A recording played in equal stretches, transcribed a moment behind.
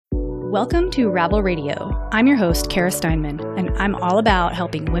Welcome to Rabble Radio. I'm your host, Kara Steinman, and I'm all about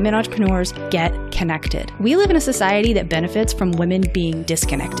helping women entrepreneurs get connected. We live in a society that benefits from women being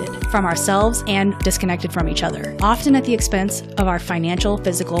disconnected from ourselves and disconnected from each other, often at the expense of our financial,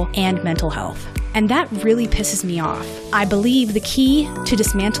 physical, and mental health. And that really pisses me off. I believe the key to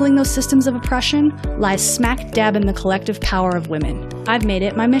dismantling those systems of oppression lies smack dab in the collective power of women. I've made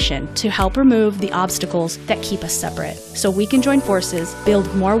it my mission to help remove the obstacles that keep us separate so we can join forces,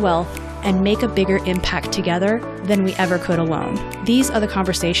 build more wealth, and make a bigger impact together than we ever could alone. These are the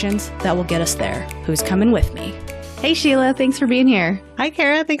conversations that will get us there. Who's coming with me? Hey, Sheila, thanks for being here. Hi,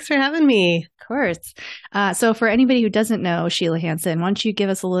 Kara. Thanks for having me. Of course. So for anybody who doesn't know Sheila Hansen, why don't you give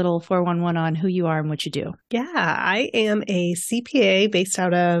us a little 411 on who you are and what you do? Yeah, I am a CPA based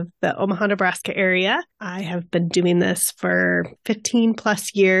out of the Omaha, Nebraska area. I have been doing this for 15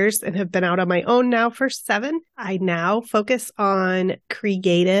 plus years and have been out on my own now for 7. I now focus on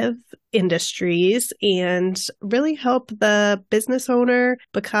creative industries and really help the business owner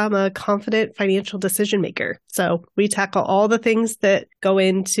become a confident financial decision maker. So we tackle all the things that go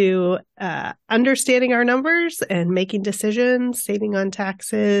into understanding our numbers and making decisions, saving on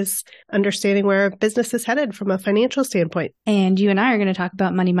taxes, understanding where a business is headed from a financial standpoint. And you and I are going to talk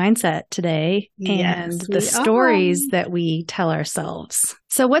about money mindset today and the stories that we tell ourselves.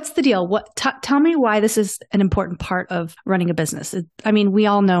 So what's the deal? Tell me why this is an important part of running a business. I mean, we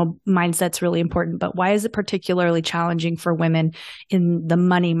all know mindset's really important, but why is it particularly challenging for women in the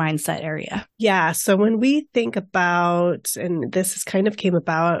money mindset area? Yeah. So when we think about, and this is kind of came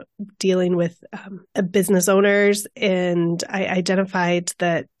about dealing with business owners, and I identified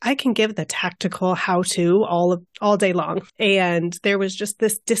that I can give the tactical how-to all day long. And there was just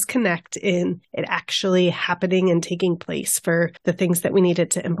this disconnect in it actually happening and taking place for the things that we needed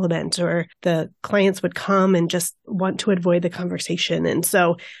to implement, or the clients would come and just want to avoid the conversation. And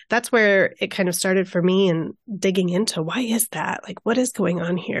so that's where it kind of started for me, and digging into why is that? Like, what is going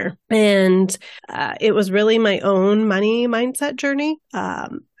on here? And it was really my own money mindset journey.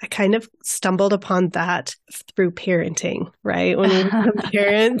 I kind of stumbled upon that through parenting, right? When we become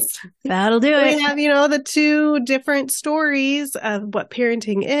parents, that'll do it. We have, the two different stories of what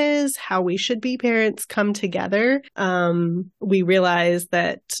parenting is, how we should be parents come together. We realize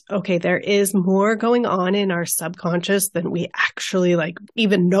that, okay, there is more going on in our subconscious than we actually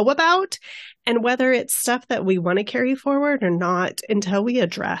even know about. And whether it's stuff that we want to carry forward or not, until we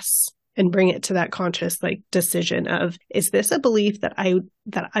address and bring it to that conscious decision of, is this a belief that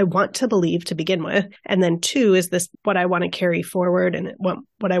I want to believe to begin with? And then 2, is this what I want to carry forward and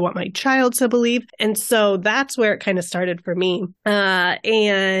what I want my child to believe? And so that's where it kind of started for me.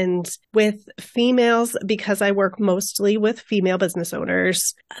 And with females, because I work mostly with female business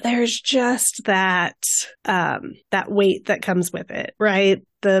owners, there's just that weight that comes with it, right?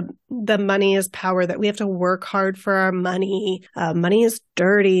 The money is power, that we have to work hard for our money. Money is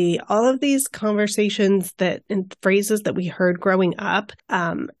dirty. All of these conversations and phrases that we heard growing up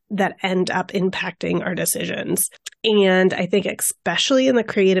that end up impacting our decisions. And I think especially in the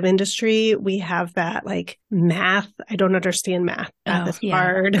creative industry, we have that math. I don't understand math. Math is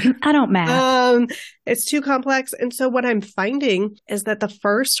hard. I don't math. It's too complex. And so what I'm finding is that the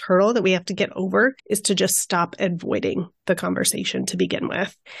first hurdle that we have to get over is to just stop avoiding the conversation to begin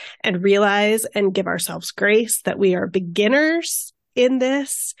with, and realize and give ourselves grace that we are beginners in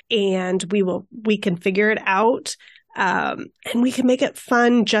this, and we can figure it out. And we can make it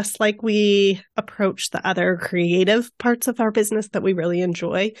fun, just like we approach the other creative parts of our business that we really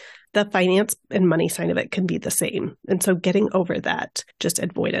enjoy. The finance and money side of it can be the same. And so getting over that just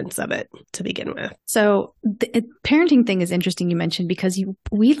avoidance of it to begin with. So the parenting thing is interesting you mentioned, because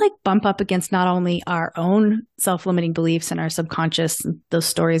we bump up against not only our own self-limiting beliefs and our subconscious, those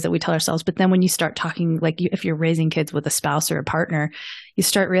stories that we tell ourselves, but then when you start talking, if you're raising kids with a spouse or a partner, you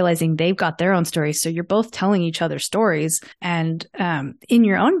start realizing they've got their own stories. So you're both telling each other stories. And in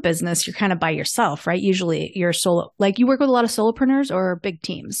your own business, you're kind of by yourself, right? Usually you're solo, you work with a lot of solopreneurs or big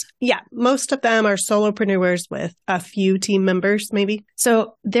teams. Yeah, most of them are solopreneurs with a few team members, maybe.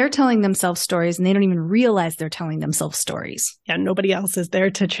 So they're telling themselves stories, and they don't even realize they're telling themselves stories. Yeah, nobody else is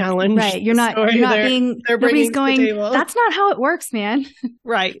there to challenge. Right. You're not nobody's going, that's not how it works, man.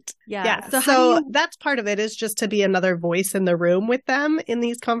 Right. Yeah. So that's part of it, is just to be another voice in the room with them in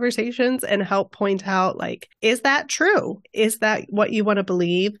these conversations and help point out, is that true? Is that what you want to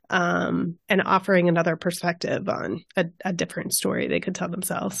believe? And offering another perspective on a different story they could tell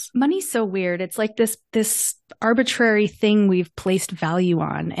themselves. Money's so weird. It's like this arbitrary thing we've placed value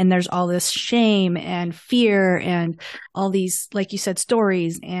on. And there's all this shame and fear and all these, like you said,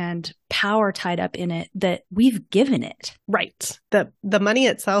 stories. And power tied up in it that we've given it. Right. The money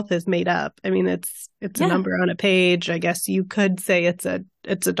itself is made up. I mean, it's a number on a page. I guess you could say it's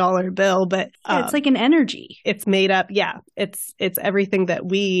a dollar bill, but it's like an energy. It's made up. Yeah. It's everything that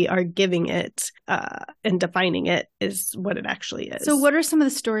we are giving it and defining it is what it actually is. So what are some of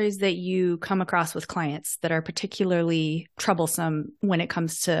the stories that you come across with clients that are particularly troublesome when it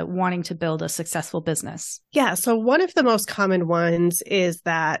comes to wanting to build a successful business? Yeah. So one of the most common ones is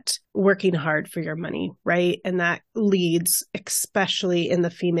that working hard for your money, right? And that leads, especially in the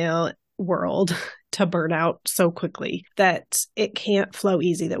female world, to burnout so quickly that it can't flow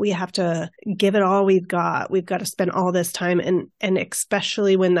easy, that we have to give it all we've got. We've got to spend all this time. And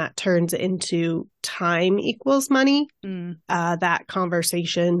especially when that turns into time equals money, that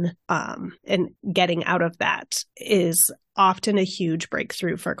conversation and getting out of that is often a huge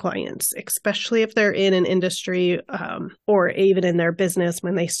breakthrough for clients, especially if they're in an industry or even in their business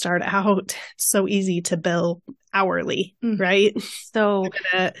when they start out. It's so easy to bill hourly, right? So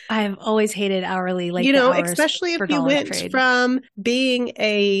I've always hated hourly, like, especially if you went from being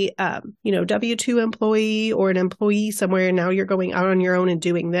a, W-2 employee or an employee somewhere, and now you're going out on your own and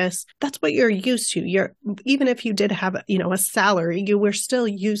doing this. That's what you're used to. Even if you did have, a salary, you were still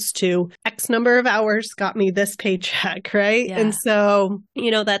used to X number of hours got me this paycheck, right? Yeah. And so,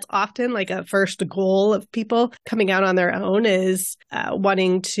 that's often like a first goal of people coming out on their own is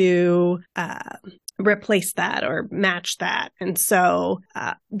wanting to replace that or match that. And so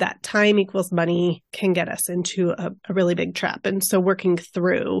that time equals money can get us into a really big trap. And so working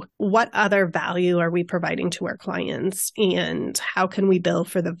through what other value are we providing to our clients and how can we bill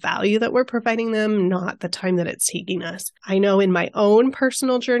for the value that we're providing them, not the time that it's taking us. I know in my own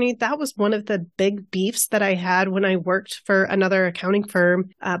personal journey, that was one of the big beefs that I had when I worked for another accounting firm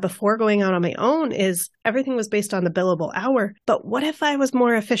before going out on my own is everything was based on the billable hour. But what if I was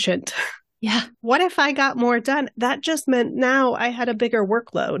more efficient? Yeah. What if I got more done? That just meant now I had a bigger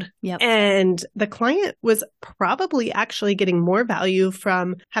workload. Yep. And the client was probably actually getting more value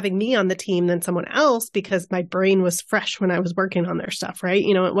from having me on the team than someone else because my brain was fresh when I was working on their stuff, right?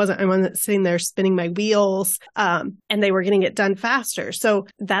 I wasn't sitting there spinning my wheels and they were getting it done faster. So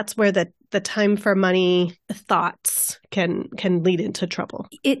that's where the time for money thoughts can lead into trouble.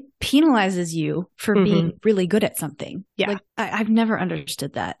 It penalizes you for being really good at something. Yeah. Like, I've never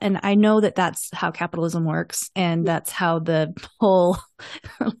understood that. And I know that that's how capitalism works. And that's how the whole,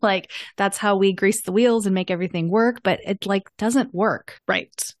 that's how we grease the wheels and make everything work. But it doesn't work.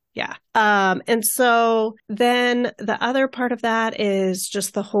 Right. Yeah. And so then the other part of that is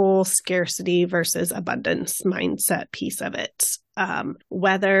just the whole scarcity versus abundance mindset piece of it.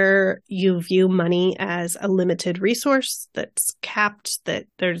 Whether you view money as a limited resource that's capped, that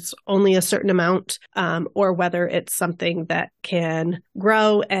there's only a certain amount, or whether it's something that can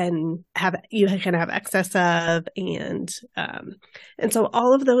grow and you can have excess of, and so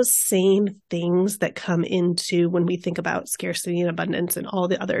all of those same things that come into when we think about scarcity and abundance and all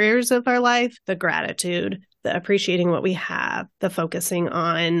the other areas of our life, the gratitude, the appreciating what we have, the focusing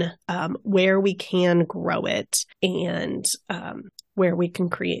on where we can grow it and where we can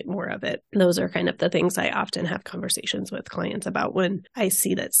create more of it. Those are kind of the things I often have conversations with clients about when I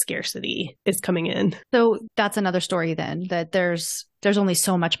see that scarcity is coming in. So that's another story then, that there's only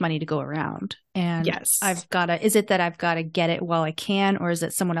so much money to go around. And yes, is it that I've got to get it while I can, or is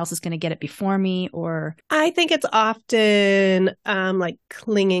it someone else is going to get it before me? Or I think it's often like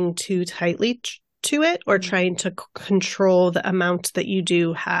clinging too tightly to it or trying to control the amount that you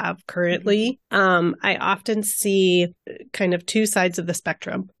do have currently. I often see kind of two sides of the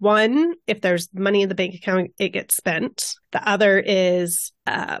spectrum. One, if there's money in the bank account, it gets spent. The other is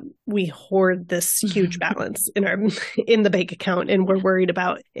we hoard this huge balance in the bank account, and we're worried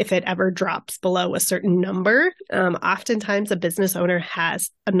about if it ever drops below a certain number. Oftentimes, a business owner has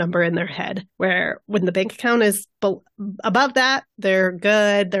a number in their head where when the bank account is above that, they're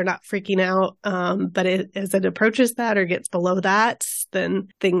good, they're not freaking out. But as it approaches that or gets below that, then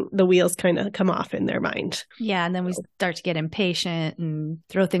the wheels kind of come off in their mind. Yeah, and then we start to get impatient and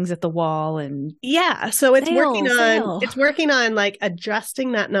throw things at the wall, and so it's working on like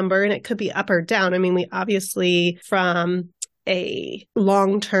adjusting that number, and it could be up or down. I mean, we obviously from a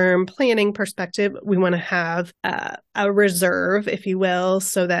long-term planning perspective, we want to have a reserve, if you will,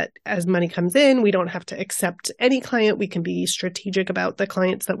 so that as money comes in, we don't have to accept any client. We can be strategic about the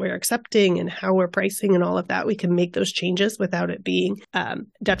clients that we're accepting and how we're pricing and all of that. We can make those changes without it being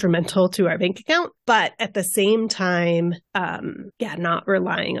detrimental to our bank account. But at the same time, not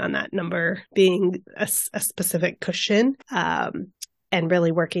relying on that number being a specific cushion. and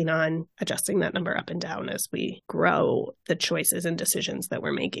really working on adjusting that number up and down as we grow the choices and decisions that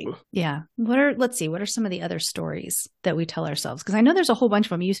we're making. Yeah. Let's see, what are some of the other stories that we tell ourselves? Because I know there's a whole bunch of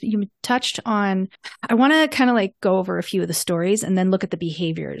them. You touched on, I want to kind of like go over a few of the stories and then look at the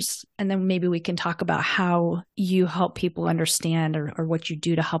behaviors. And then maybe we can talk about how you help people understand or what you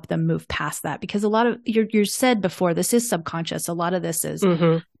do to help them move past that. Because a lot of, you said before, this is subconscious. A lot of this is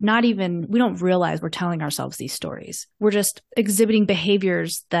not even, we don't realize we're telling ourselves these stories. We're just exhibiting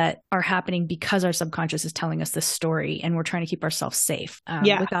behaviors that are happening because our subconscious is telling us this story and we're trying to keep ourselves safe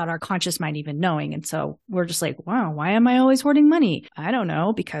without our conscious mind even knowing. And so we're just like, wow, why am I always hoarding money? I don't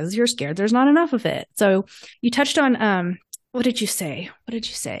know, because you're scared there's not enough of it. So you touched on, what did you say?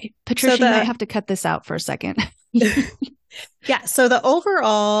 Patricia, you might have to cut this out for a second. Yeah. So the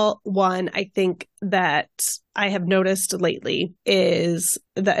overall one, I think that I have noticed lately is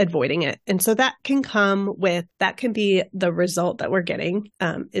the avoiding it. And so that can be the result that we're getting,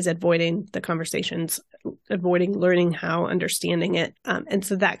 is avoiding the conversations, avoiding learning how, understanding it. And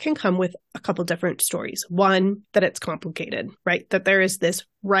so that can come with a couple different stories. One, that it's complicated, right? That there is this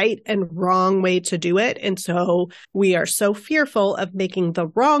right and wrong way to do it. And so we are so fearful of making the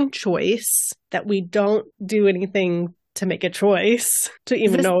wrong choice that we don't do anything to make a choice to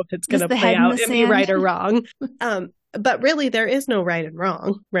even know if it's going to play out and be right or wrong. But really, there is no right and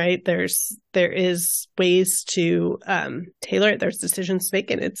wrong, right? There is ways to tailor it. There's decisions to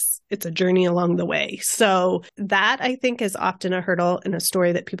make, and it's a journey along the way. So that, I think, is often a hurdle in a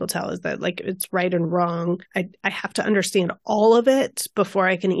story that people tell, is that like it's right and wrong. I have to understand all of it before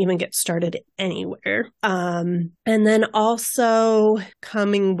I can even get started anywhere. And then also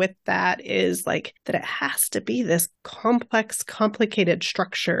coming with that is like that it has to be this complex, complicated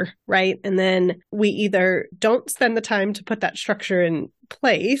structure, right? And then we either don't spend the time to put that structure in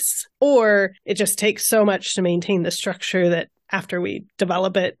place, or it just takes so much to maintain the structure that after we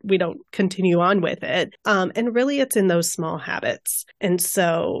develop it, we don't continue on with it. And really, it's in those small habits. And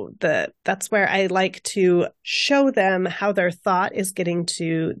so that's where I like to show them how their thought is getting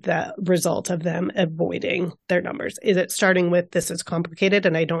to the result of them avoiding their numbers. Is it starting with, this is complicated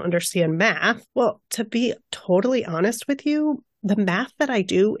and I don't understand math? Well, to be totally honest with you, the math that I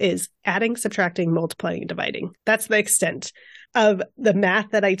do is adding, subtracting, multiplying, and dividing. That's the extent of the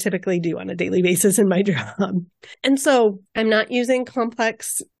math that I typically do on a daily basis in my job. And so I'm not using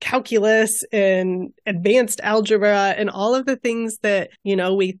complex calculus and advanced algebra and all of the things that,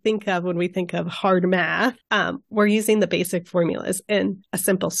 we think of when we think of hard math. We're using the basic formulas, and a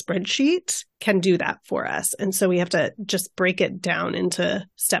simple spreadsheet can do that for us. And so we have to just break it down into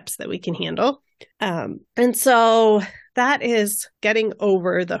steps that we can handle. And so that is getting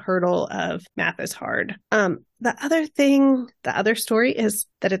over the hurdle of math is hard. The other story is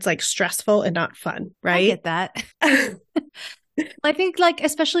that it's like stressful and not fun, right? I get that. I think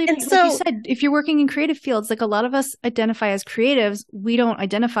especially like you said, if you're working in creative fields, like a lot of us identify as creatives, we don't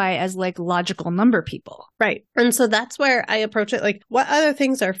identify as like logical number people. Right. And so that's where I approach it. Like, what other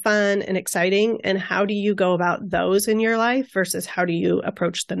things are fun and exciting, and how do you go about those in your life versus how do you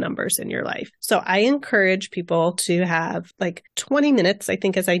approach the numbers in your life? So I encourage people to have like 20 minutes, I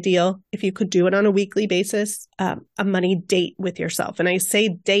think is ideal. If you could do it on a weekly basis, a money date with yourself. And I say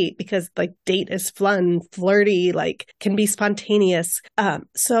date because like date is fun, flirty, like can be spontaneous.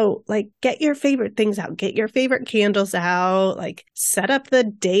 So like get your favorite things out, get your favorite candles out, like set up the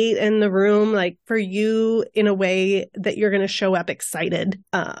date in the room, like for you in a way that you're going to show up excited,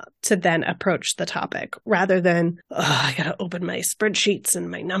 to then approach the topic rather than, I got to open my spreadsheets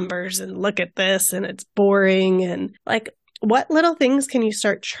and my numbers and look at this and it's boring. And like, what little things can you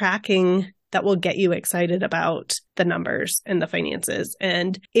start tracking that will get you excited about the numbers and the finances?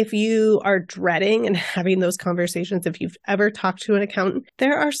 And if you are dreading and having those conversations, if you've ever talked to an accountant,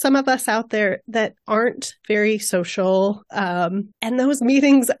 there are some of us out there that aren't very social. And those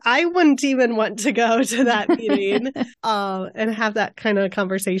meetings, I wouldn't even want to go to that meeting and have that kind of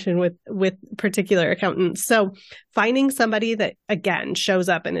conversation with particular accountants. So finding somebody that, again, shows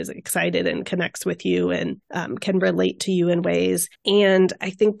up and is excited and connects with you and can relate to you in ways. And I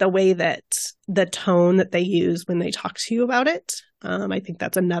think the way that the tone that they use when they talk to you about it, I think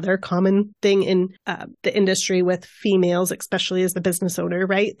that's another common thing in the industry with females, especially as the business owner,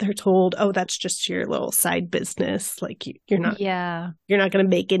 right? They're told, oh, that's just your little side business. Like you're not going to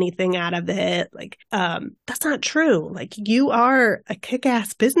make anything out of it. Like, that's not true. Like you are a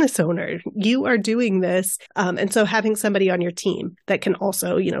kick-ass business owner. You are doing this. And so having somebody on your team that can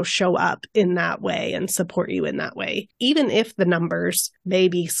also, show up in that way and support you in that way, even if the numbers may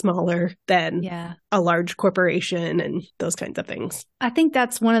be smaller than a large corporation and those kinds of things. I think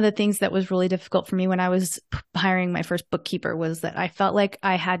that's one of the things that was really difficult for me when I was hiring my first bookkeeper, was that I felt like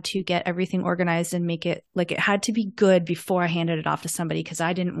I had to get everything organized and make it like it had to be good before I handed it off to somebody, because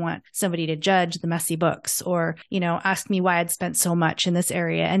I didn't want somebody to judge the messy books or, ask me why I'd spent so much in this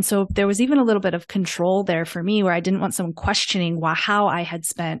area. And so there was even a little bit of control there for me, where I didn't want someone questioning how I had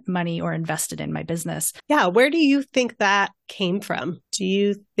spent money or invested in my business. Yeah. Where do you think that came from? Do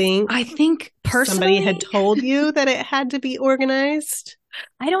you think I think personally somebody had told you that it had to be organized?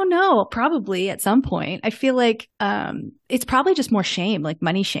 I don't know. Probably at some point. I feel like it's probably just more shame, like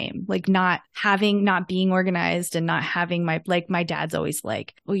money shame, like not being organized and not having my dad's always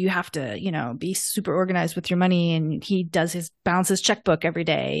like, well, you have to, be super organized with your money. And he balances checkbook every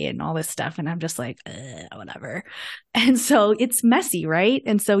day and all this stuff. And I'm just like, whatever. And so it's messy, right?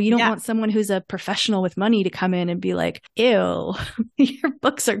 And so you don't want someone who's a professional with money to come in and be like, ew, your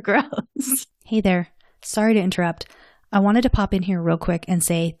books are gross. Hey there. Sorry to interrupt. I wanted to pop in here real quick and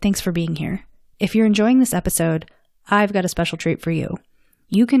say thanks for being here. If you're enjoying this episode, I've got a special treat for you.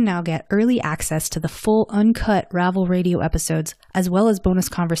 You can now get early access to the full uncut Ravel Radio episodes, as well as bonus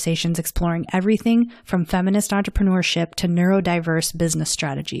conversations exploring everything from feminist entrepreneurship to neurodiverse business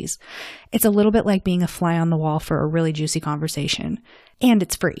strategies. It's a little bit like being a fly on the wall for a really juicy conversation. And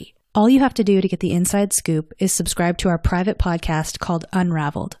it's free. All you have to do to get the inside scoop is subscribe to our private podcast called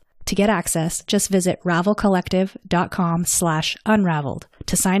Unraveled. To get access, just visit ravelcollective.com/unraveled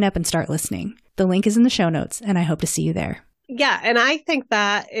to sign up and start listening. The link is in the show notes, and I hope to see you there. Yeah. And I think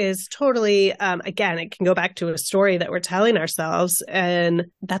that is totally, again, it can go back to a story that we're telling ourselves. And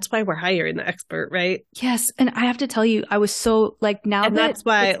that's why we're hiring the expert, right? Yes. And I have to tell you, I was so now and that that's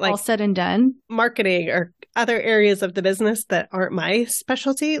why, it's all said and done, marketing or other areas of the business that aren't my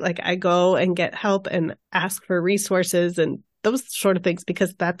specialty, like I go and get help and ask for resources and those sort of things,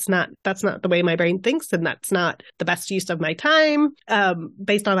 because that's not the way my brain thinks, and that's not the best use of my time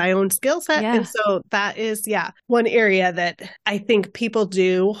based on my own skill set. Yeah. And so that is, one area that I think people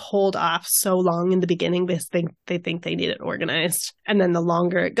do hold off so long in the beginning because they think they need it organized. And then the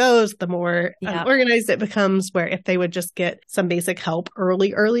longer it goes, the more organized it becomes, where if they would just get some basic help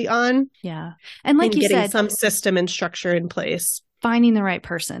early on. Yeah. And like you said, some system and structure in place. Finding the right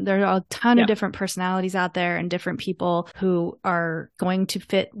person. There are a ton of different personalities out there and different people who are going to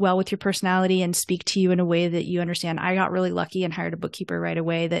fit well with your personality and speak to you in a way that you understand. I got really lucky and hired a bookkeeper right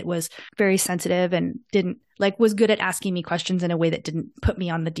away that was very sensitive and was good at asking me questions in a way that didn't put me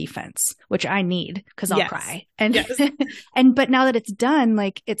on the defense, which I need because I'll cry. And but now that it's done,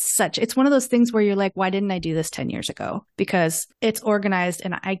 it's one of those things where you're like, why didn't I do this 10 years ago? Because it's organized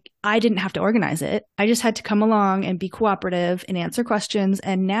and I didn't have to organize it. I just had to come along and be cooperative and answer questions.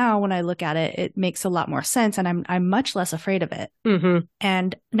 And now when I look at it, it makes a lot more sense and I'm much less afraid of it. Mm-hmm.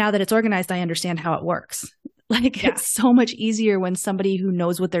 And now that it's organized, I understand how it works. It's so much easier when somebody who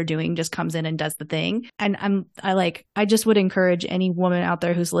knows what they're doing just comes in and does the thing. And I just would encourage any woman out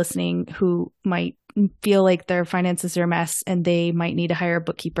there who's listening who might feel like their finances are a mess and they might need to hire a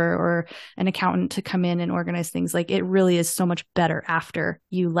bookkeeper or an accountant to come in and organize things. It really is so much better after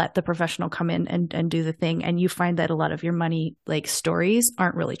you let the professional come in and do the thing. And you find that a lot of your money stories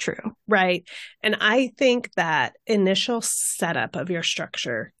aren't really true. Right. And I think that initial setup of your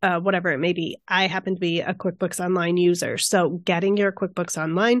structure, whatever it may be, I happen to be a QuickBooks Online user. So getting your QuickBooks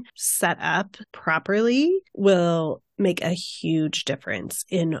Online set up properly will make a huge difference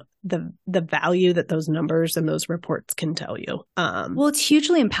in the value that those numbers and those reports can tell you. Well, it's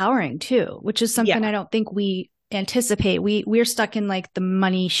hugely empowering too, which is something I don't think we anticipate. We're stuck in the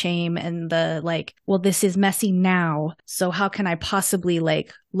money shame and the well, this is messy now, so how can I possibly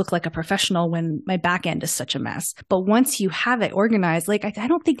look like a professional when my back end is such a mess? But once you have it organized, I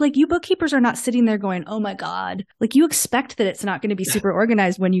don't think you bookkeepers are not sitting there going, oh my God, you expect that it's not going to be super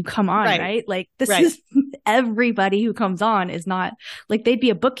organized when you come on, right? This is everybody who comes on is not they'd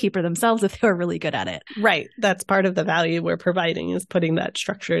be a bookkeeper themselves if they were really good at it. Right. That's part of the value we're providing, is putting that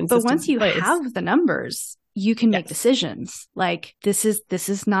structure and system But once you in place. have the numbers, you can make decisions this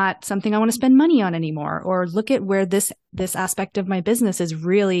is not something I want to spend money on anymore, or look at where this aspect of my business is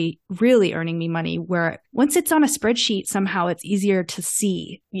really, really earning me money, where once it's on a spreadsheet, somehow it's easier to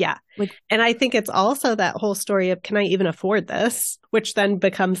see. Yeah. And I think it's also that whole story of, can I even afford this? Which then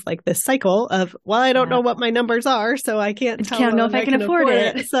becomes this cycle of, well, I don't know what my numbers are, so I can't know if I can afford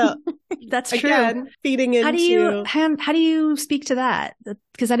it. So that's again, true. Feeding into how do you speak to that?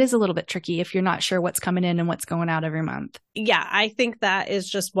 Because that is a little bit tricky if you're not sure what's coming in and what's going out every month. Yeah, I think that is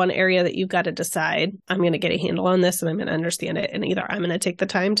just one area that you've got to decide. I'm going to get a handle on this and I'm and understand it. And either I'm going to take the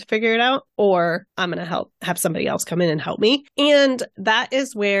time to figure it out, or I'm going to have somebody else come in and help me. And that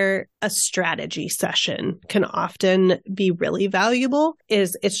is where a strategy session can often be really valuable.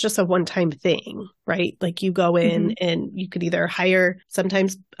 It's just a one-time thing, right? Like you go in and you could either hire,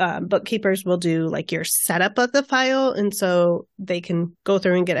 sometimes bookkeepers will do like your setup of the file. And so they can go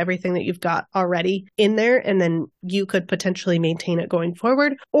through and get everything that you've got already in there. And then you could potentially maintain it going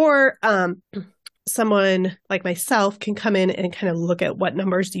forward. Or someone like myself can come in and kind of look at what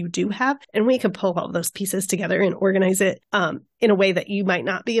numbers you do have, and we can pull all those pieces together and organize it in a way that you might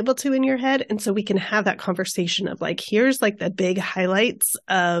not be able to in your head. And so we can have that conversation of like, here's like the big highlights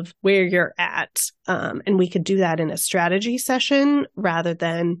of where you're at. And we could do that in a strategy session rather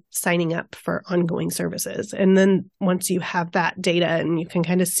than signing up for ongoing services. And then once you have that data and you can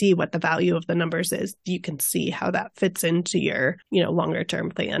kind of see what the value of the numbers is, you can see how that fits into your, longer term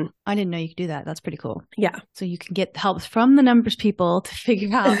plan. I didn't know you could do that. That's pretty cool. Yeah. So you can get help from the numbers people to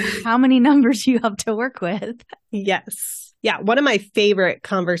figure out how many numbers you have to work with. Yes. Yeah. One of my favorite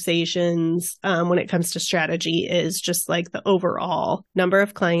conversations when it comes to strategy is just like the overall number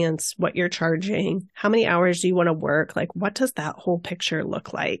of clients, what you're charging, how many hours do you want to work? Like, what does that whole picture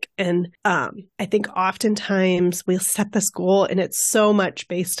look like? And I think oftentimes we'll set this goal and it's so much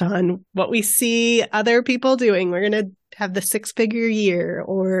based on what we see other people doing. We're going to have the 6-figure year,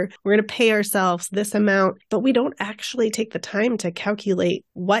 or we're going to pay ourselves this amount, but we don't actually take the time to calculate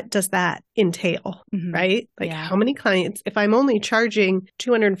what does that entail, right? Like how many clients, if I'm only charging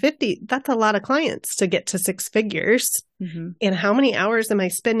 250, that's a lot of clients to get to 6 figures. And how many hours am I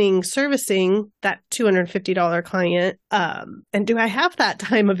spending servicing that $250 client? And do I have that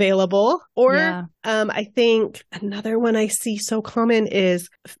time available? Or I think another one I see so common is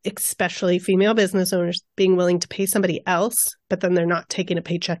especially female business owners being willing to pay somebody else, but then they're not taking a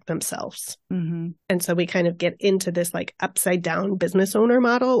paycheck themselves. And so we kind of get into this like upside down business owner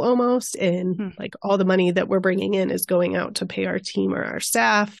model almost. And like all the money that we're bringing in is going out to pay our team or our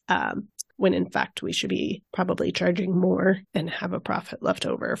staff. When in fact we should be probably charging more and have a profit left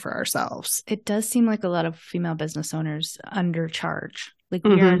over for ourselves. It does seem like a lot of female business owners undercharge. Like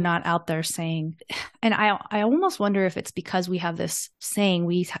we are not out there saying, and I almost wonder if it's because we have this saying,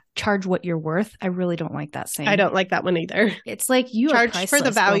 we charge what you're worth. I really don't like that saying. I don't like that one either. It's like you charge are for the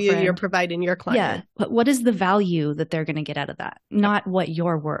value you're providing your client. Yeah. But what is the value that they're going to get out of that? Not what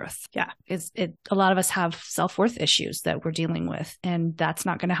you're worth. Yeah. A lot of us have self-worth issues that we're dealing with, and that's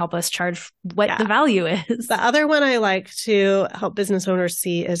not going to help us charge what the value is. The other one I like to help business owners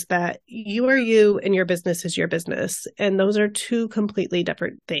see is that you are you and your business is your business. And those are two completely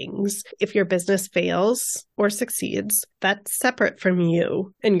different things. If your business fails or succeeds, that's separate from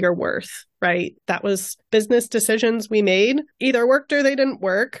you and your worth, right? That was business decisions we made, either worked or they didn't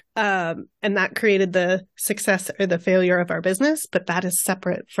work. And that created the success or the failure of our business, but that is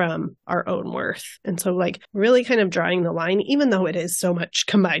separate from our own worth. And so like really kind of drawing the line, even though it is so much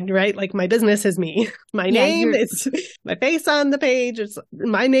combined, right? Like my business is me. My name is my face on the page. It's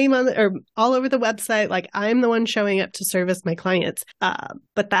my name or all over the website. Like I'm the one showing up to service my clients.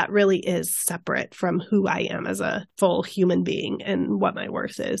 But that really is separate from who I am as a full human being and what my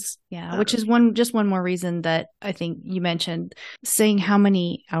worth is. Yeah. Which is just one more reason that I think you mentioned, saying how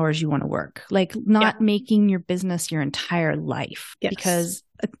many hours you want to work, like not making your business your entire life, because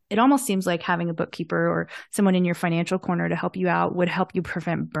it almost seems like having a bookkeeper or someone in your financial corner to help you out would help you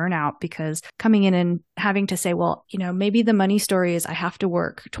prevent burnout, because coming in and having to say, well, maybe the money story is I have to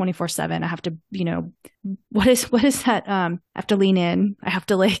work 24/7. I have to, what is that? I have to lean in. I have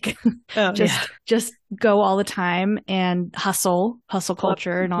to like just go all the time and hustle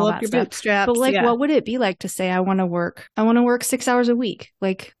culture and all that stuff. Bootstraps, but like, what would it be like to say, I want to work 6 hours a week?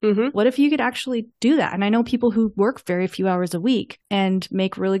 Like, what if you could actually do that? And I know people who work very few hours a week and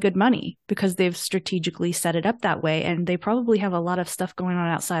make really good money because they've strategically set it up that way. And they probably have a lot of stuff going on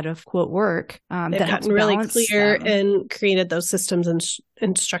outside of quote work. They've gotten really clear and created those systems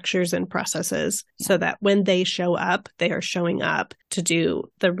and structures and processes so that when they show up, they are showing up to do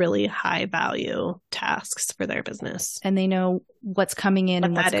the really high value tasks for their business. And they know what's coming in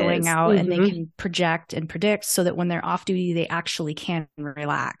and what's going out, and they can project and predict so that when they're off duty, they actually can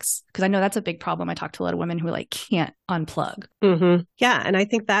relax. Because I know that's a big problem. I talk to a lot of women who like can't unplug. Yeah. And I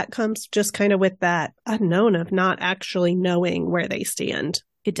think that comes just kind of with that unknown of not actually knowing where they stand.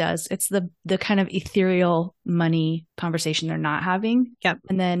 It does. It's the kind of ethereal money conversation they're not having. Yep.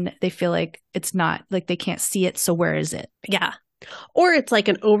 And then they feel like it's not, like they can't see it. So where is it? Yeah. Or it's like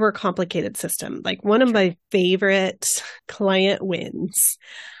an overcomplicated system. Like one of my favorite client wins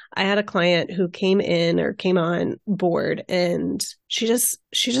I had a client who came on board, and she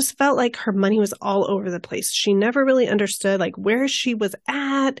just felt like her money was all over the place. She never really understood like where she was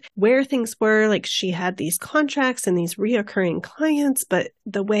at, where things were. Like she had these contracts and these reoccurring clients, but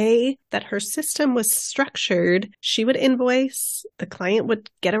the way that her system was structured, she would invoice, the client would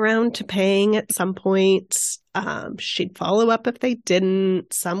get around to paying at some point. She'd follow up if they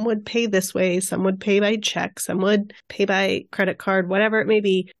didn't. Some would pay this way, some would pay by check, some would pay by credit card, whatever it may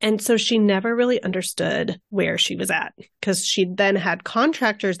be. And so she never really understood where she was at, because she then had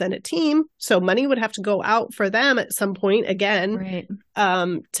contractors, then a team. So money would have to go out for them at some point again,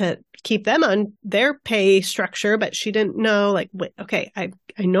 right, to keep them on their pay structure. But she didn't know, like, wait, okay, I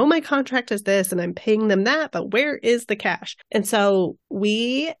know my contract is this and I'm paying them that, but where is the cash? And so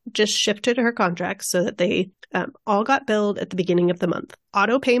we just shifted her contracts so that they all got billed at the beginning of the month.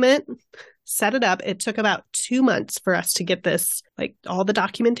 Auto payment, set it up. It took about 2 months for us to get this, like all the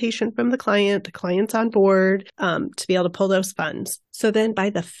documentation from the client's on board, to be able to pull those funds. So then by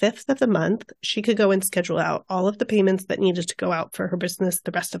the 5th of the month, she could go and schedule out all of the payments that needed to go out for her business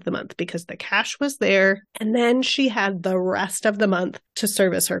the rest of the month, because the cash was there. And then she had the rest of the month to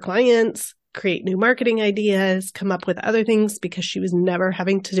service her clients, create new marketing ideas, come up with other things, because she was never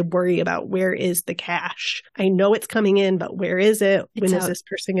having to worry about where is the cash. I know it's coming in, but where is it? When is this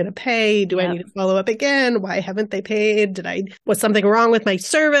person going to pay? Do I need to follow up again? Why haven't they paid? Was something wrong with my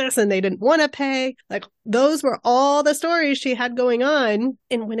service and they didn't want to pay? Like those were all the stories she had going on.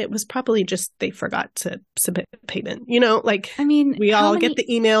 And when it was probably just, they forgot to submit payment, like, I mean, we all get the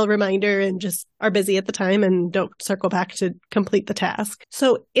email reminder and just are busy at the time and don't circle back to complete the task.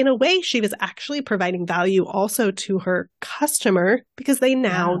 So in a way, she was actually providing value also to her customer, because they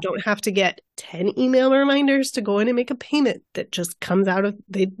now don't have to get 10 email reminders to go in and make a payment that just comes out of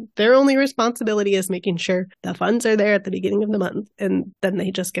their only responsibility is making sure the funds are there at the beginning of the month. And then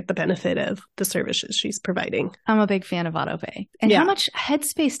they just get the benefit of the services she's providing. I'm a big fan of autopay. And how much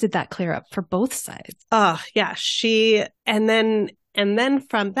headspace did that clear up for both sides? Oh, yeah. And then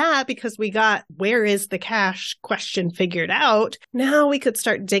from that, because we got where is the cash question figured out, now we could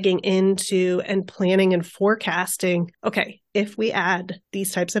start digging into and planning and forecasting. Okay, if we add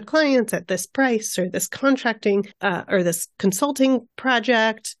these types of clients at this price, or this contracting or this consulting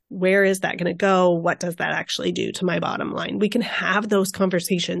project, where is that going to go? What does that actually do to my bottom line? We can have those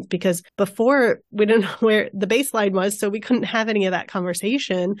conversations, because before we didn't know where the baseline was, so we couldn't have any of that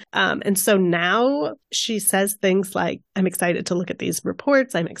conversation. And so now she says things like, I'm excited to look at these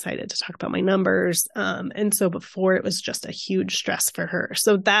reports. I'm excited to talk about my numbers. And so before, it was just a huge stress for her.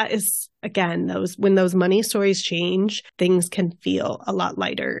 So that is, again, when those money stories change, things can feel a lot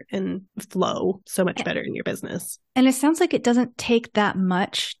lighter and flow so much better in your business. And it sounds like it doesn't take that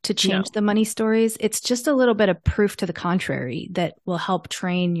much to change the money stories. It's just a little bit of proof to the contrary that will help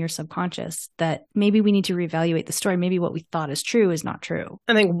train your subconscious that maybe we need to reevaluate the story. Maybe what we thought is true is not true.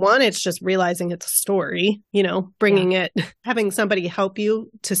 I think one, it's just realizing it's a story, bringing it, having somebody help you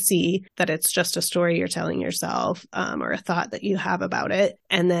to see that it's just a story you're telling yourself, or a thought that you have about it.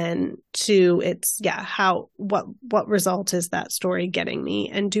 And then two, it's, what result is that story getting me?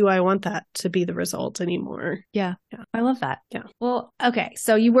 And do I want that to be the result anymore? Yeah. I love that. Yeah. Well, okay.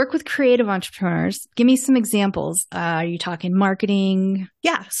 So you work with creative entrepreneurs. Give me some examples. Are you talking marketing?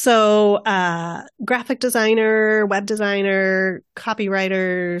 Yeah. So graphic designer, web designer,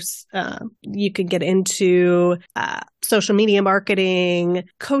 copywriters, you could get into social media marketing,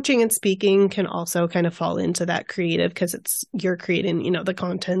 coaching and speaking can also kind of fall into that creative, because you're creating, the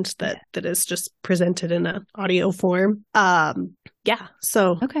content that is just presented in an audio form.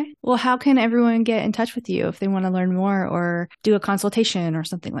 So. Okay. Well, how can everyone get in touch with you if they want to learn more or do a consultation or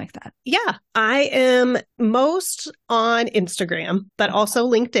something like that? Yeah, I am most on Instagram, but also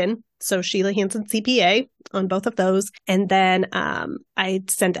LinkedIn. So Sheila Hansen CPA on both of those. And then I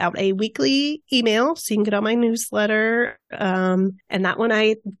send out a weekly email so you can get on my newsletter. And that one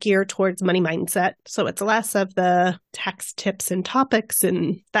I gear towards money mindset. So it's less of the tax tips and topics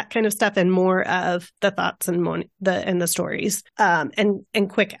and that kind of stuff, and more of the thoughts and the stories and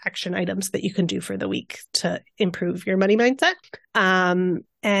quick action items that you can do for the week to improve your money mindset.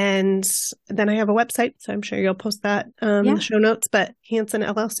 And then I have a website, so I'm sure you'll post that in the show notes, but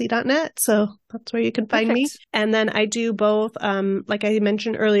hansenllc.net. So that's where you can find me. And then I do both, like I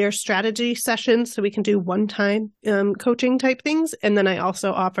mentioned earlier, strategy sessions. So we can do one-time coaching type things. And then I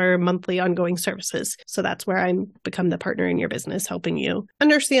also offer monthly ongoing services. So that's where I become the partner in your business, helping you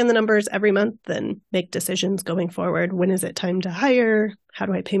understand the numbers every month and make decisions going forward. When is it time to hire? How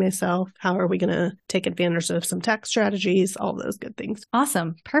do I pay myself? How are we going to take advantage of some tax strategies? All those good things.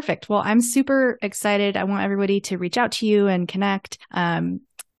 Awesome. Perfect. Well, I'm super excited. I want everybody to reach out to you and connect.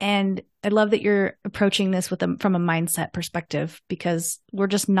 And I love that you're approaching this from a mindset perspective, because we're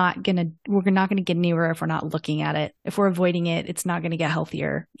not going to get anywhere if we're not looking at it. If we're avoiding it, it's not going to get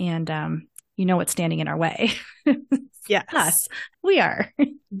healthier. And you know what's standing in our way. Yes. Us. We are.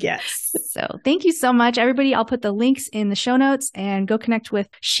 Yes. So thank you so much, everybody. I'll put the links in the show notes and go connect with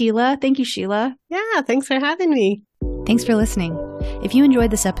Sheila. Thank you, Sheila. Yeah, thanks for having me. Thanks for listening. If you enjoyed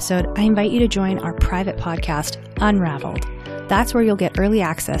this episode, I invite you to join our private podcast, Unraveled. That's where you'll get early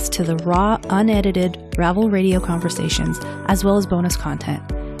access to the raw, unedited Ravel radio conversations, as well as bonus content.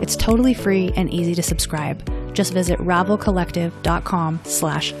 It's totally free and easy to subscribe. Just visit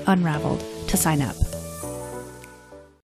ravelcollective.com/unraveled to sign up.